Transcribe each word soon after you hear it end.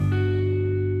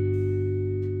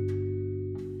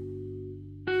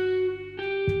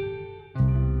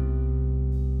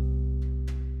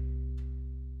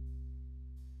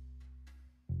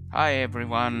Hi,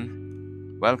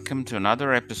 everyone. Welcome to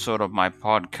another episode of my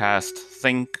podcast,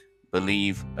 Think,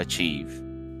 Believe, Achieve.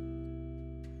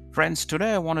 Friends,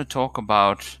 today I want to talk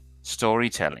about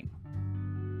storytelling.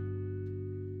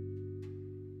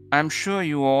 I'm sure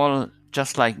you all,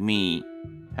 just like me,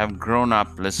 have grown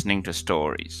up listening to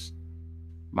stories.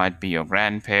 Might be your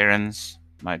grandparents,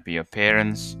 might be your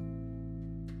parents.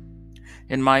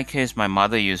 In my case, my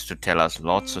mother used to tell us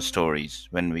lots of stories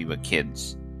when we were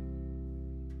kids,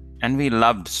 and we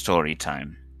loved story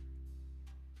time.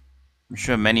 I'm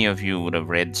sure many of you would have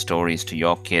read stories to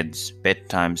your kids,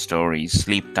 bedtime stories,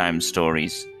 sleep time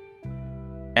stories.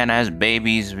 And as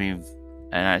babies, and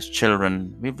as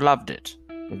children, we've loved it.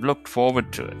 We've looked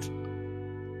forward to it.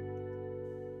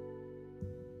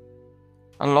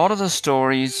 A lot of the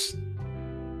stories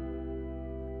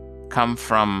come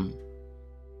from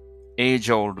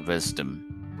age-old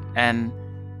wisdom. And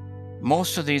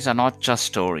most of these are not just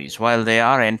stories. While they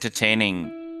are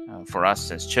entertaining for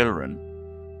us as children,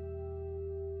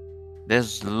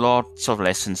 there's lots of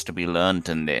lessons to be learned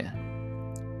in there.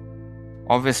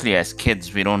 Obviously, as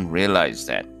kids, we don't realize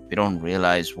that. We don't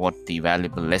realize what the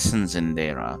valuable lessons in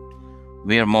there are.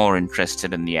 We are more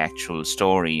interested in the actual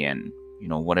story and,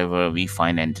 whatever we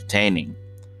find entertaining.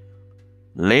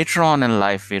 Later on in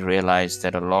life, we realize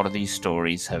that a lot of these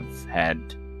stories have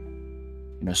had,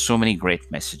 so many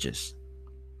great messages.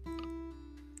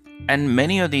 And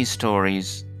many of these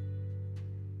stories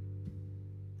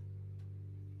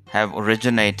have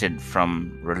originated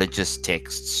from religious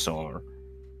texts or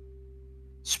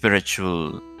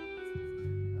spiritual,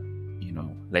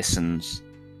 lessons.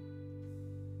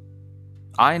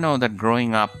 I know that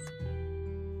growing up,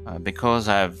 because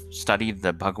I've studied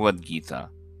the Bhagavad Gita,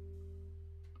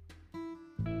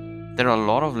 there are a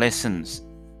lot of lessons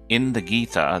in the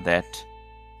Gita that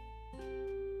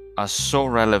are so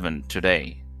relevant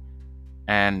today,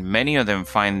 and many of them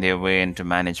find their way into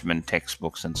management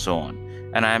textbooks and so on.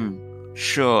 And I'm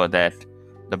sure that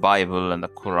the Bible and the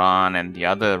Quran and the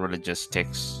other religious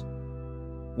texts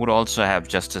would also have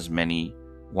just as many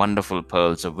wonderful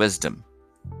pearls of wisdom.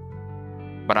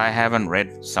 But I haven't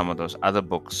read some of those other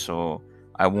books, so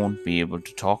I won't be able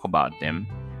to talk about them.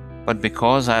 But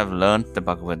because I've learned the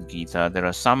Bhagavad Gita, there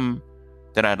are some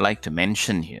that I'd like to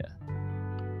mention here.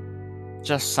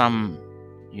 Just some,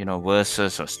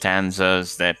 verses or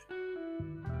stanzas that,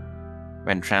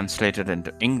 when translated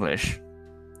into English,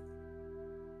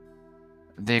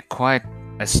 they're quite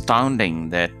astounding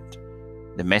that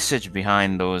the message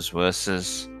behind those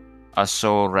verses are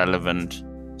so relevant,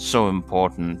 so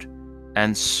important,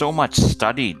 and so much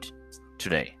studied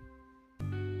today.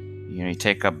 You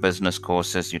take up business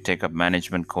courses, you take up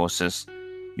management courses,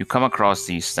 you come across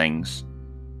these things,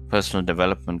 personal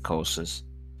development courses.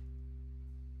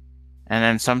 And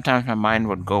then sometimes my mind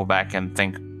would go back and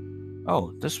think,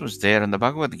 oh, this was there in the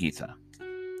Bhagavad Gita.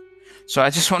 So I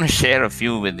just want to share a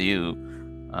few with you,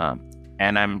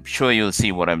 and I'm sure you'll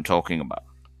see what I'm talking about.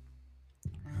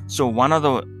 So one of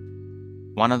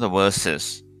the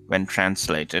verses, when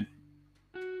translated,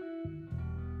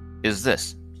 is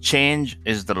this: change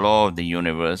is the law of the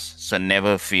universe, so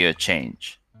never fear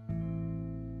change.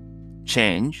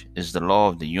 Change is the law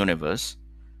of the universe,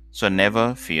 so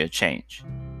never fear change.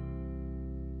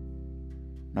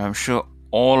 Now, I'm sure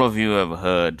all of you have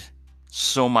heard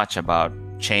so much about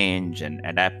change and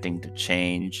adapting to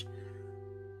change,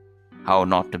 how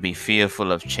not to be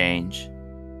fearful of change.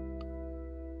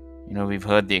 We've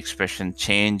heard the expression,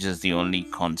 change is the only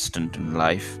constant in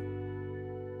life.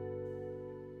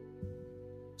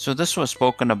 So this was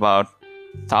spoken about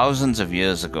thousands of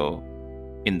years ago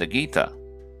in the Gita,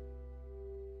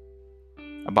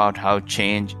 about how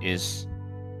change is,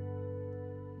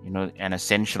 an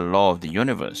essential law of the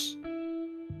universe.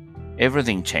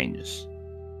 Everything changes.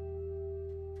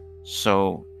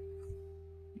 So,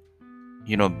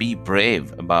 be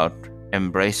brave about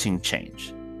embracing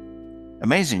change.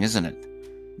 Amazing, isn't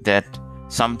it? That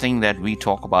something that we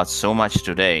talk about so much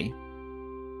today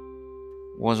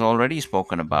was already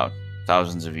spoken about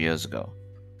thousands of years ago.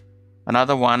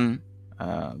 Another one,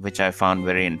 which I found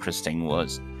very interesting,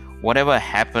 was whatever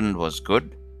happened was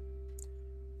good,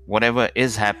 whatever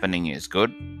is happening is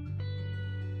good,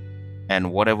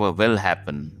 and whatever will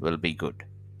happen will be good.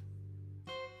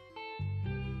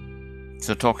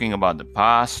 So talking about the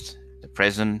past, the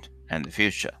present, and the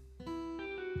future.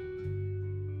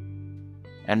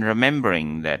 And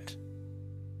remembering that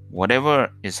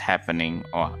whatever is happening,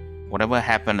 or whatever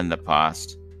happened in the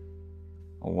past,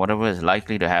 or whatever is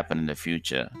likely to happen in the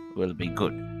future, will be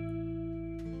good.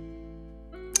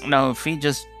 Now, if we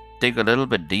just dig a little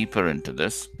bit deeper into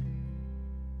this,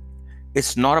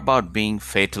 it's not about being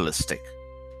fatalistic.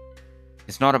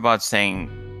 It's not about saying,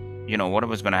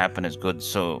 whatever's going to happen is good,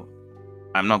 so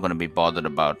I'm not going to be bothered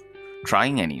about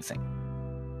trying anything.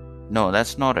 No,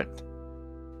 that's not it.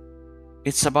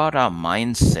 It's about our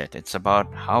mindset. It's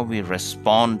about how we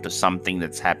respond to something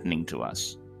that's happening to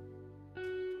us.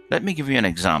 Let me give you an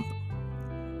example.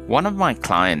 One of my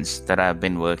clients that I've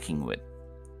been working with,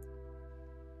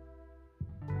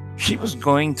 she was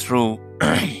going through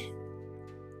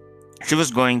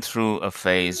a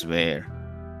phase where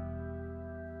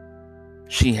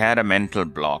she had a mental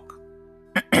block.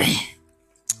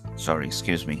 Sorry,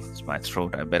 excuse me, it's my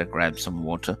throat. I better grab some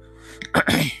water.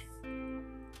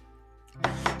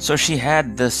 So she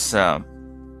had this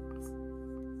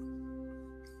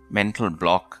mental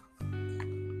block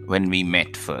when we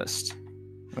met first,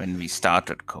 when we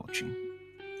started coaching.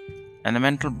 And the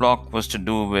mental block was to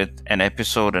do with an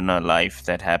episode in her life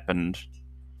that happened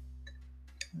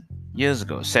years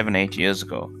ago, 7-8 years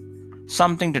ago.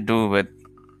 Something to do with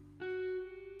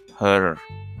her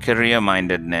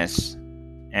career-mindedness,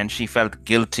 and she felt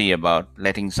guilty about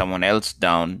letting someone else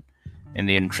down in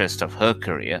the interest of her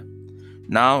career.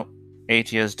 Now,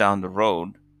 8 years down the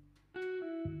road,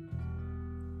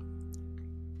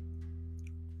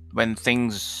 when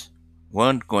things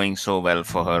weren't going so well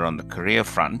for her on the career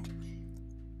front,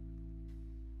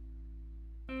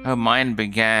 her mind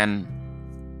began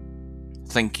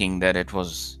thinking that it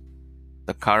was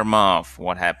the karma of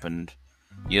what happened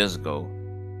years ago,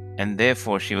 and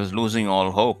therefore she was losing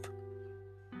all hope.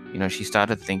 She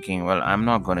started thinking, well, I'm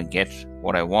not going to get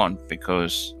what I want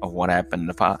because of what happened in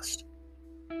the past.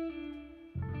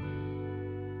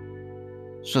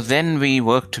 So then we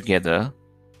worked together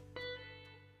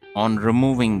on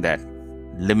removing that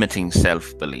limiting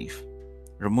self-belief,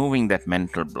 removing that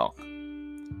mental block.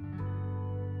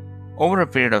 Over a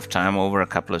period of time, over a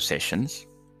couple of sessions,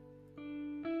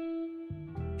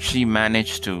 she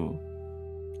managed to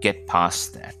get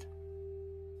past that.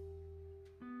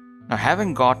 Now,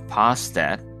 having got past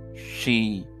that,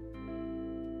 she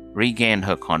regained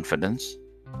her confidence.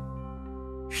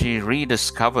 She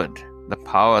rediscovered the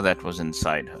power that was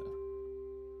inside her.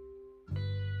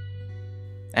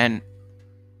 And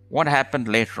what happened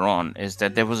later on is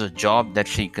that there was a job that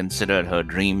she considered her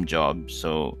dream job.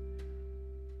 So,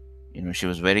 she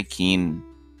was very keen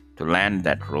to land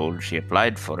that role. She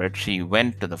applied for it. She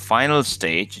went to the final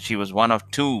stage. She was one of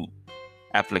 2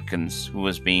 applicants who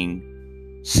was being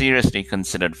seriously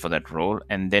considered for that role,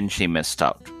 and then she missed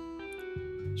out.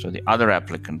 So the other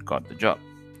applicant got the job.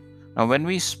 Now, when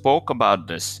we spoke about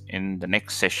this in the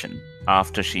next session,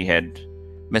 after she had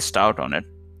missed out on it,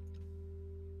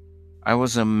 I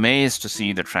was amazed to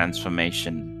see the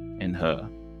transformation in her,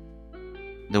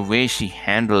 the way she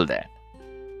handled that.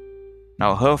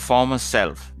 Now, her former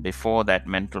self, before that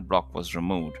mental block was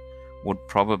removed, would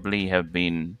probably have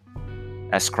been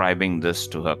ascribing this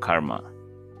to her karma.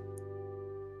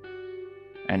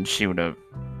 And she would have,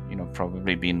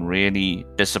 probably been really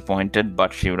disappointed,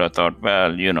 but she would have thought,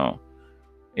 well,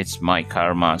 it's my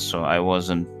karma, so I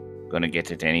wasn't going to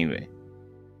get it anyway.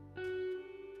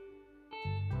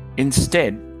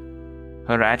 Instead,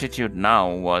 her attitude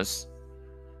now was,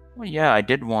 well, yeah, I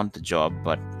did want the job,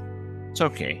 but it's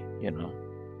okay,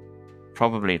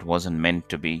 Probably it wasn't meant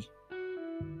to be.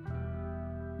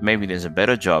 Maybe there's a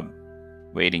better job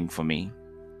waiting for me.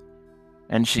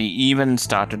 And she even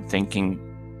started thinking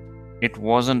it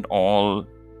wasn't all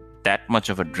that much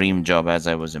of a dream job as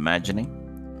I was imagining.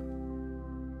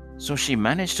 So she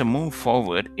managed to move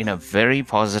forward in a very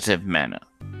positive manner.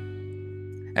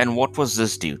 And what was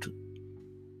this due to?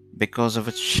 Because of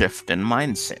its shift in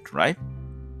mindset, right?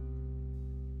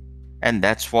 And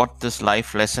that's what this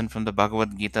life lesson from the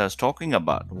Bhagavad Gita is talking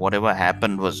about. Whatever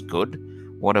happened was good,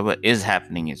 whatever is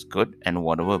happening is good, and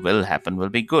whatever will happen will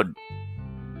be good.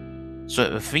 So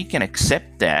if we can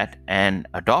accept that and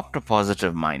adopt a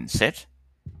positive mindset,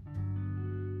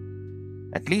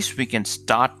 at least we can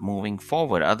start moving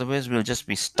forward. Otherwise, we'll just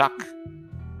be stuck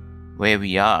where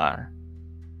we are.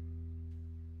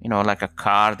 Like a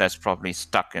car that's probably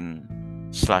stuck in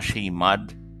slushy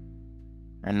mud.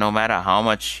 And no matter how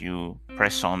much you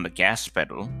press on the gas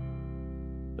pedal,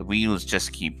 the wheels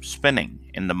just keep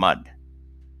spinning in the mud.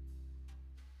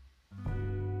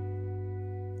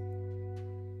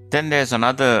 Then there's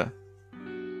another,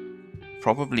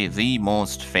 probably the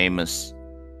most famous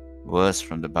verse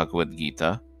from the Bhagavad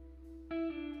Gita,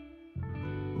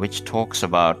 which talks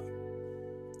about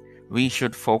we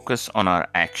should focus on our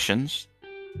actions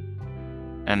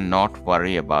and not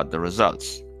worry about the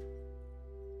results.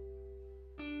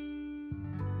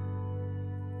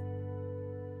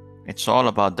 It's all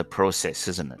about the process,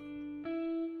 isn't it?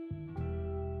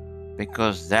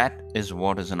 because that is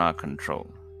what is in our control.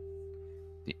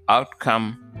 The outcome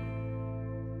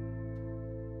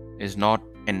is not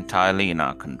entirely in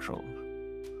our control.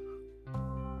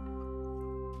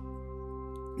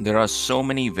 There are so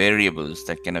many variables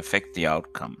that can affect the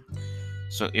outcome.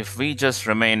 So if we just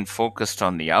remain focused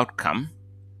on the outcome,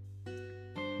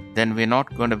 then we're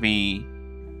not going to be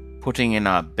putting in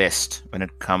our best when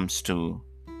it comes to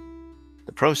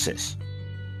the process.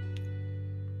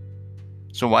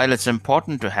 So while it's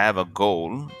important to have a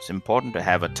goal, it's important to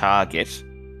have a target,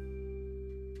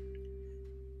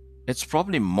 it's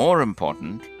probably more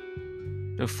important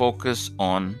to focus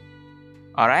on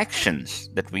our actions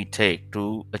that we take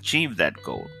to achieve that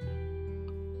goal.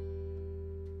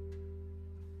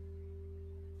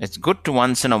 It's good to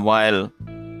once in a while,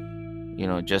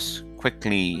 just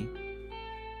quickly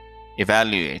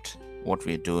evaluate what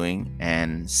we're doing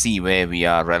and see where we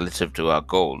are relative to our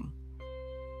goal.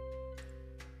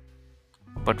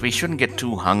 But we shouldn't get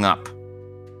too hung up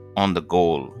on the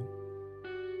goal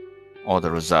or the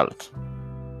result.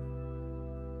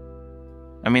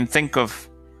 I mean, think of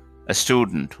a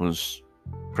student who's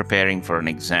preparing for an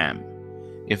exam.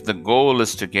 If the goal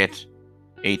is to get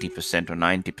 80% or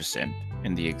 90%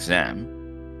 in the exam,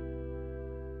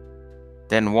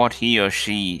 then what he or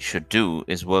she should do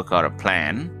is work out a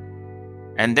plan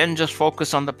and then just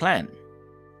focus on the plan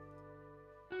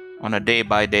on a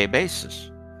day-by-day basis,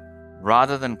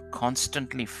 rather than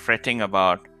constantly fretting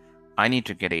about, I need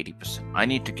to get 80%, I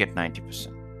need to get 90%.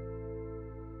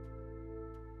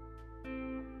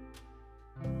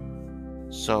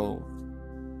 So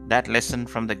that lesson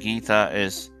from the Gita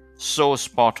is so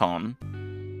spot on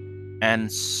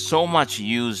and so much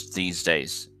used these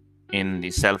days in the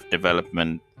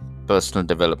self-development, personal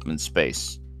development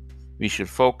space. We should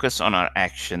focus on our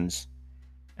actions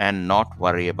and not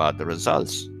worry about the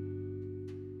results.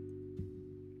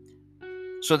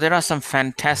 So there are some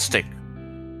fantastic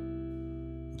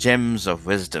gems of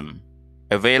wisdom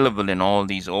available in all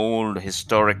these old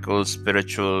historical,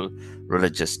 spiritual,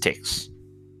 religious texts.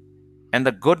 And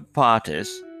the good part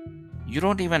is, you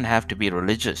don't even have to be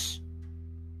religious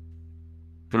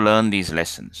to learn these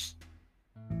lessons.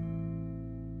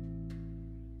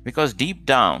 Because deep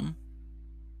down,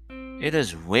 it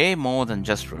is way more than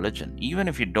just religion. Even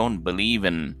if you don't believe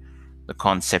in the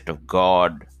concept of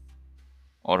God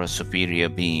or a superior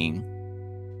being,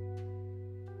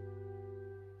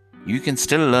 you can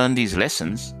still learn these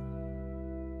lessons.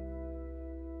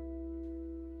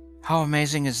 How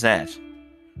amazing is that?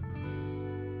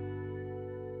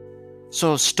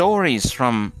 So stories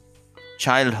from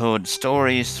childhood,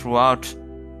 stories throughout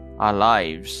our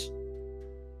lives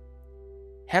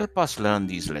help us learn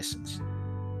these lessons.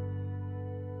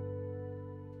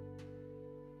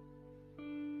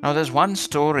 Now there's one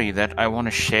story that I want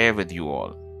to share with you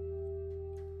all.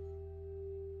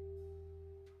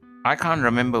 I can't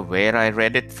remember where I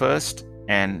read it first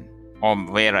or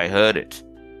where I heard it.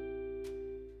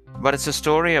 But it's a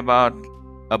story about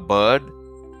a bird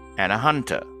and a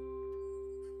hunter.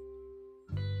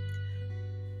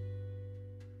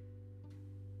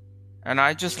 And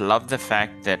I just love the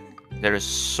fact that there is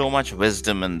so much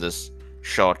wisdom in this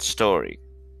short story.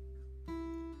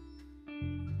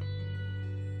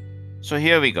 So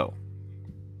here we go.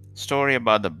 Story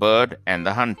about the bird and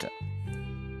the hunter.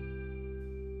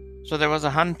 So there was a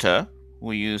hunter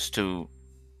who used to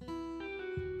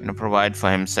provide for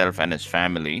himself and his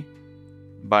family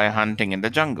by hunting in the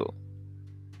jungle.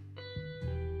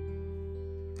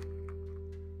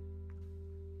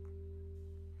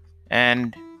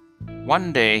 And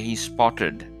one day he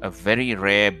spotted a very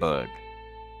rare bird,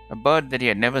 a bird that he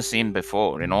had never seen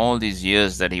before in all these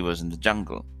years that he was in the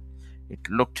jungle. It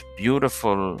looked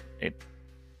beautiful.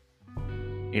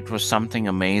 It was something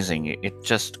amazing. It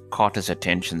just caught his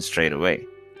attention straight away.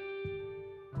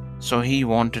 So he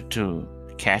wanted to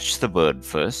catch the bird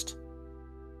first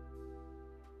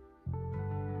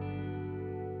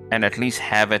and at least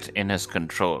have it in his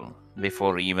control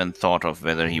before he even thought of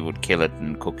whether he would kill it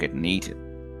and cook it and eat it.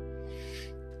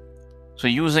 So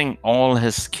using all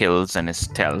his skills and his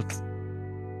stealth,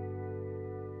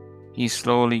 he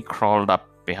slowly crawled up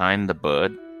behind the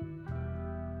bird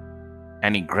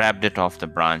and he grabbed it off the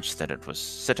branch that it was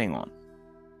sitting on.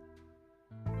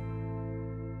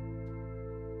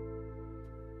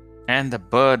 And the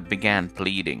bird began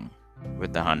pleading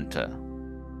with the hunter.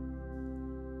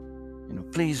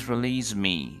 Please release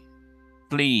me.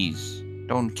 Please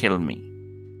don't kill me.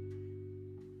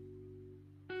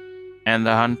 And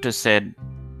the hunter said,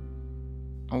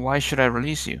 why should I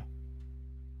release you?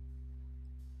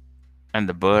 And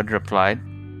the bird replied,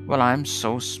 well, I'm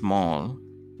so small.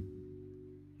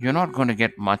 You're not going to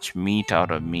get much meat out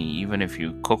of me, even if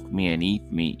you cook me and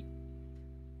eat me.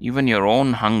 Even your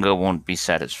own hunger won't be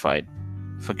satisfied.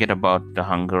 Forget about the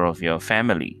hunger of your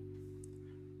family.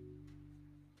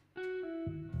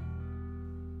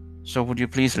 So would you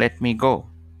please let me go?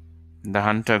 The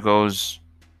hunter goes,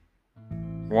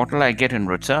 what will I get in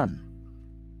return?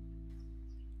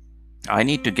 I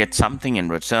need to get something in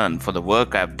return for the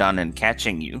work I've done in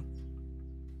catching you.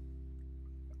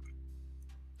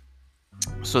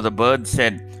 So the bird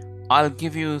said, I'll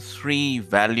give you 3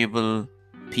 valuable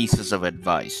pieces of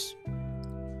advice,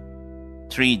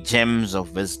 3 gems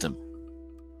of wisdom.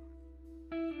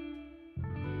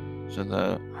 So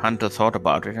the hunter thought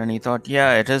about it and he thought,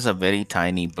 yeah, it is a very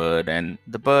tiny bird, and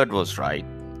the bird was right.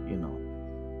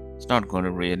 It's not going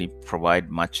to really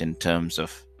provide much in terms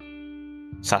of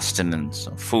sustenance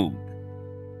or food.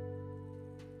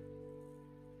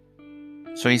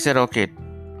 So he said, okay,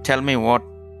 tell me what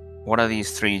are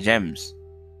these 3 gems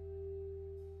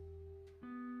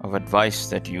of advice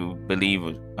that you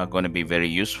believe are going to be very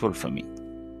useful for me?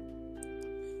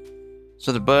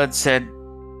 So the bird said,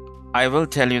 I will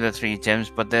tell you the 3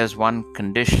 gems, but there's one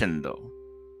condition though.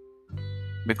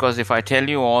 Because if I tell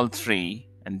you all 3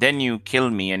 and then you kill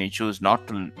me and you choose not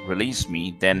to release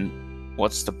me, then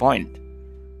what's the point?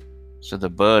 So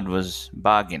the bird was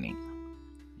bargaining,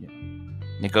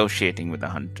 negotiating with the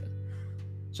hunter.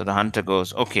 So the hunter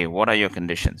goes, okay, what are your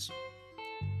conditions?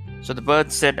 So the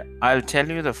bird said, I'll tell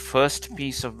you the first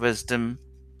piece of wisdom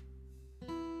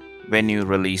when you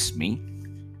release me.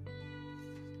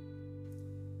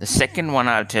 The second one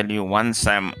I'll tell you once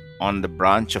I'm on the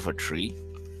branch of a tree.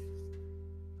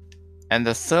 And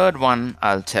the third one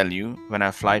I'll tell you when I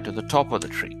fly to the top of the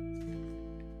tree.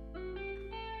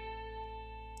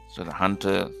 So the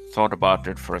hunter thought about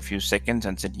it for a few seconds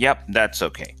and said, yep, that's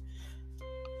okay.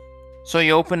 So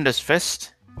he opened his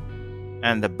fist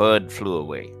and the bird flew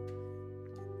away.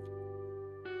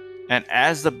 And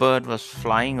as the bird was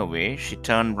flying away, she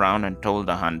turned round and told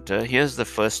the hunter, here's the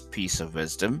first piece of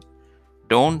wisdom.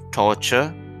 Don't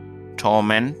torture,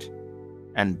 torment,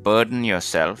 and burden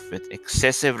yourself with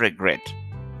excessive regret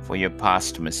for your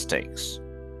past mistakes.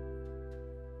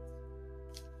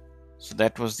 So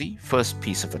that was the first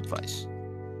piece of advice.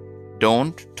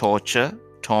 Don't torture,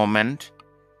 torment,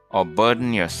 or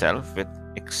burden yourself with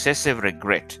excessive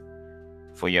regret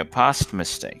for your past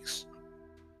mistakes.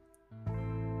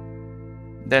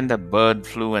 Then the bird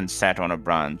flew and sat on a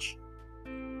branch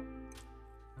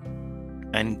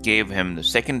and gave him the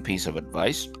second piece of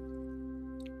advice.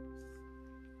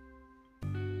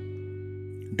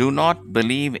 Do not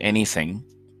believe anything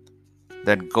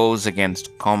that goes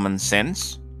against common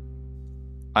sense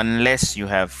unless you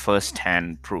have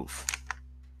first-hand proof.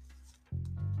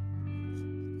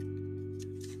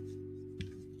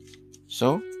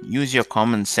 So, use your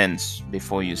common sense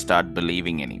before you start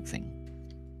believing anything.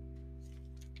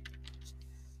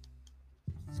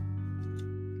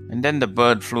 And then the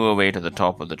bird flew away to the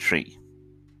top of the tree.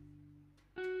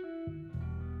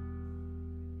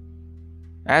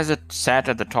 As it sat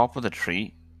at the top of the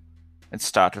tree, it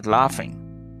started laughing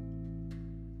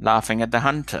at the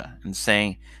hunter and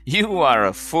saying, "You are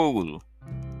a fool.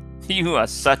 You are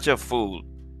such a fool.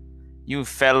 You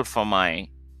fell for my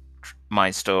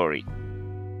story.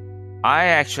 I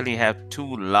actually have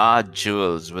 2 large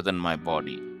jewels within my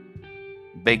body,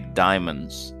 big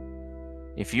diamonds.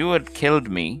 If you had killed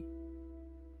me,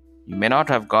 you may not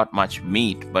have got much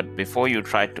meat, but before you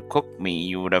tried to cook me,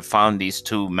 you would have found these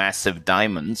 2 massive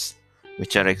diamonds,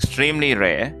 which are extremely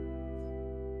rare,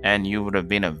 and you would have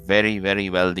been a very, very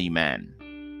wealthy man.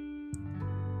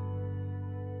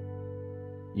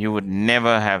 You would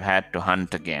never have had to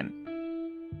hunt again.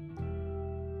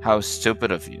 How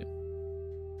stupid of you."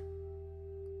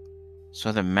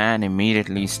 So the man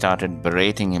immediately started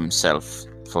berating himself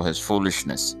for his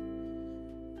foolishness.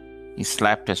 He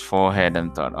slapped his forehead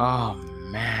and thought, "Oh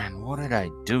man, what did I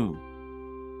do?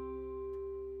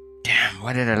 Damn,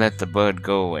 why did I let the bird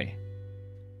go away?"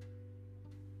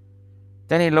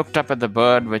 Then he looked up at the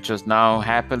bird, which was now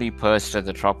happily perched at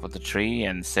the top of the tree,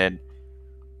 and said,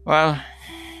 "Well,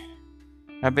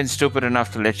 I've been stupid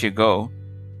enough to let you go,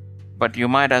 but you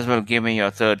might as well give me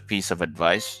your third piece of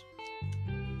advice.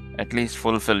 At least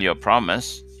fulfill your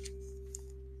promise."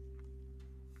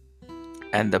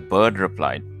 And the bird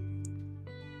replied,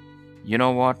 "You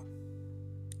know what?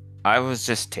 I was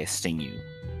just testing you.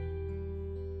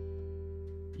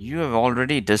 You have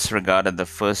already disregarded the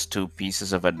first 2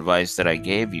 pieces of advice that I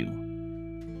gave you.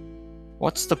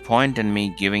 What's the point in me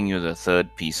giving you the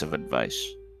third piece of advice?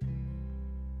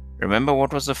 Remember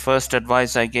what was the first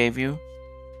advice I gave you?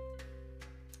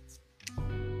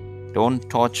 Don't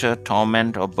torture,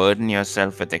 torment, or burden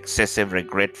yourself with excessive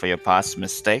regret for your past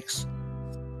mistakes.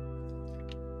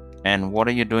 And what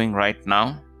are you doing right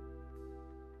now?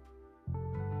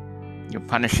 You're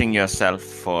punishing yourself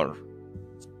for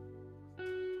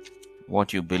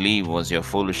what you believe was your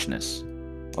foolishness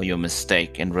or your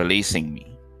mistake in releasing me.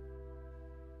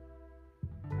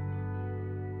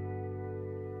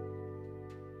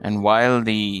 And while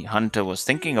the hunter was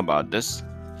thinking about this,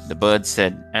 the bird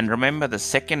said, "And remember the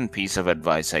second piece of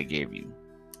advice I gave you.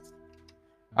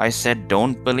 I said,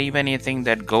 don't believe anything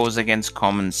that goes against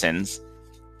common sense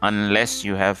unless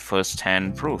you have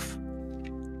first-hand proof."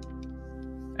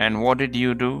 And what did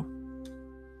you do?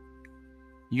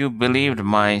 You believed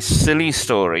my silly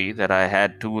story that I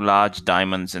had 2 large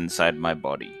diamonds inside my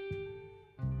body.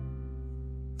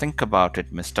 Think about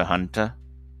it, Mr. Hunter.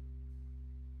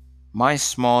 My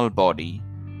small body,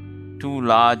 2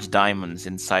 large diamonds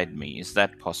inside me. Is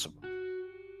that possible?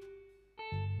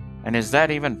 And is that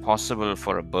even possible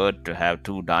for a bird to have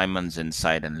 2 diamonds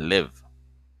inside and live?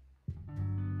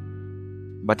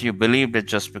 But you believed it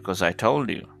just because I told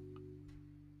you.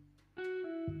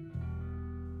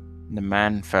 The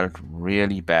man felt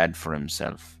really bad for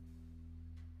himself.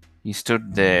 He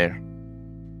stood there,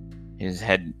 his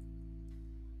head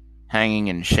hanging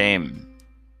in shame.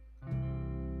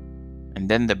 And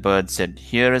then the bird said,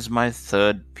 "Here is my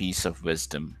third piece of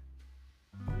wisdom.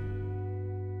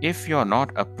 If you're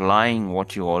not applying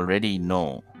what you already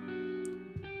know,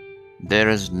 there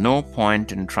is no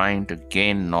point in trying to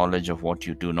gain knowledge of what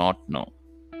you do not know."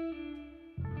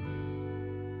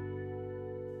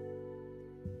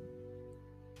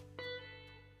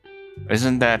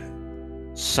 Isn't that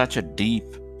such a deep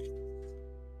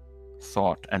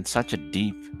thought and such a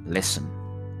deep lesson?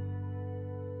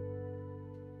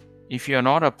 If you're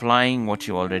not applying what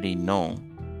you already know,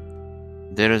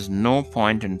 there is no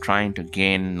point in trying to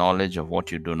gain knowledge of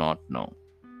what you do not know.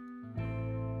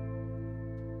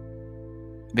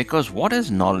 Because what is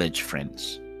knowledge,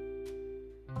 friends?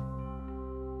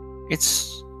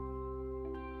 It's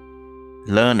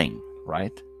learning,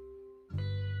 right?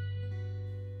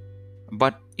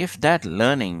 But if that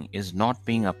learning is not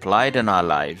being applied in our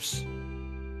lives,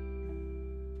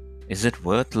 is it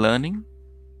worth learning?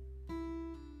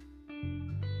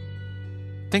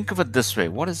 Think of it this way.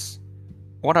 What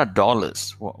are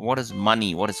dollars? What is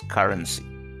money? What is currency?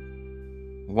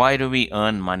 Why do we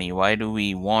earn money? Why do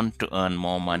we want to earn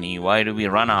more money? Why do we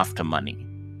run after money?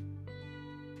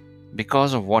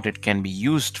 Because of what it can be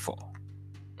used for.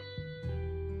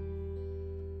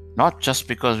 Not just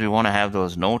because we want to have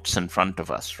those notes in front of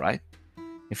us, right?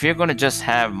 If you're going to just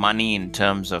have money in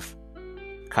terms of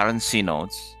currency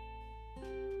notes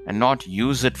and not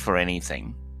use it for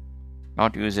anything,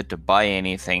 not use it to buy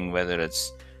anything, whether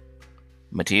it's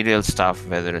material stuff,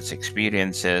 whether it's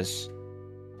experiences,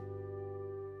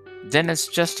 then it's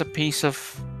just a piece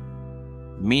of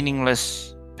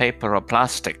meaningless paper or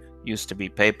plastic. Used to be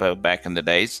paper back in the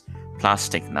days,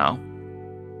 plastic now.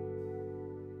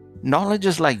 Knowledge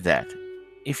is like that.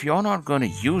 If you're not going to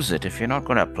use it, if you're not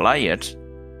going to apply it,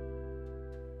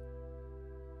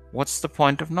 what's the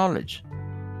point of knowledge?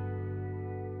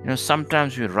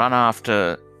 Sometimes we run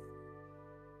after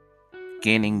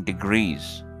gaining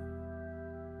degrees.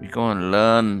 We go and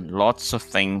learn lots of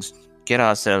things, get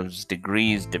ourselves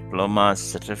degrees, diplomas,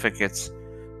 certificates,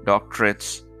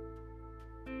 doctorates.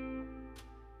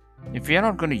 If you're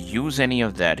not going to use any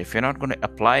of that, if you're not going to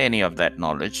apply any of that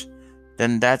knowledge,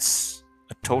 then that's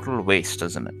a total waste,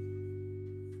 isn't it?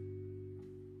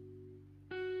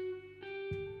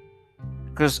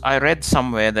 Because I read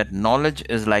somewhere that knowledge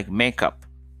is like makeup.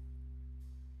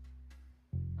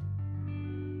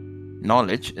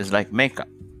 Knowledge is like makeup.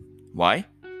 Why?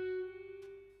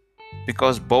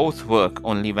 Because both work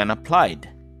only when applied.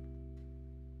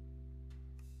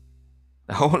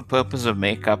 The whole purpose of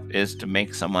makeup is to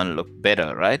make someone look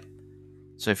better, right?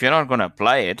 So if you're not going to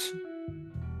apply it,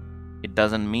 it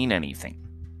doesn't mean anything.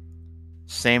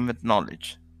 Same with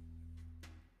knowledge.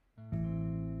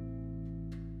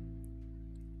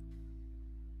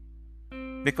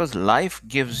 Because life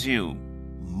gives you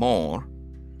more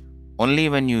only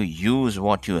when you use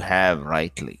what you have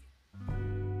rightly.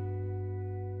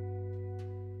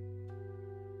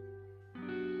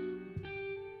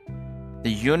 The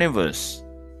universe,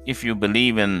 if you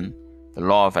believe in the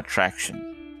law of attraction,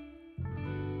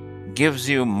 gives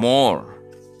you more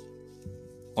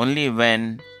only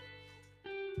when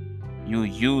you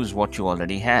use what you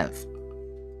already have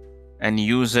and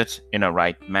use it in a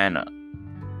right manner.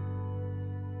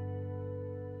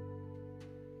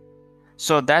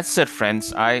 So that's it,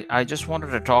 friends. I just wanted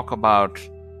to talk about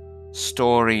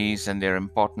stories and their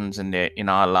importance in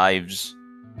our lives,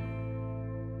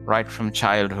 right from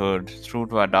childhood through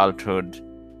to adulthood.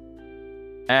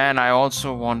 And I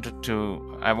also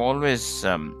I've always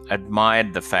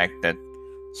admired the fact that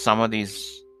some of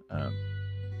these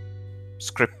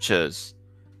scriptures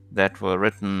that were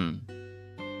written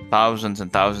thousands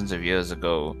and thousands of years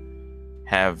ago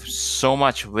have so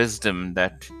much wisdom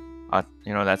that's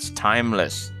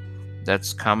timeless,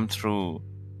 that's come through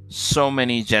so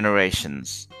many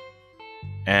generations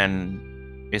and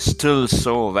is still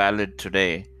so valid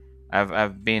today.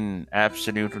 I've been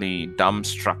absolutely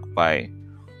dumbstruck by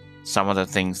some of the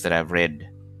things that I've read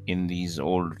in these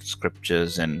old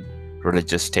scriptures and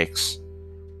religious texts.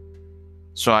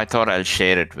 So I thought I'll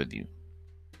share it with you.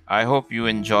 I hope you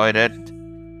enjoyed it.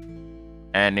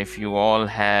 And if you all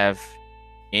have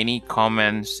any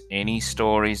comments, any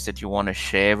stories that you want to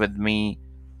share with me,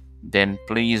 then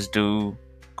please do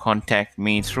contact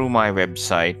me through my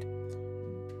website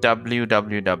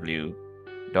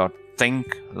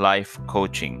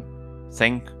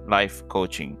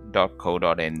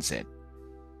www.thinklifecoaching.co.nz.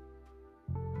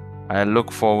 I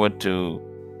look forward to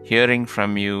hearing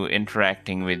from you,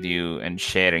 interacting with you, and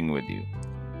sharing with you.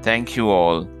 Thank you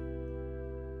all.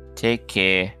 Take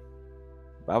care.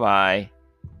 Bye-bye.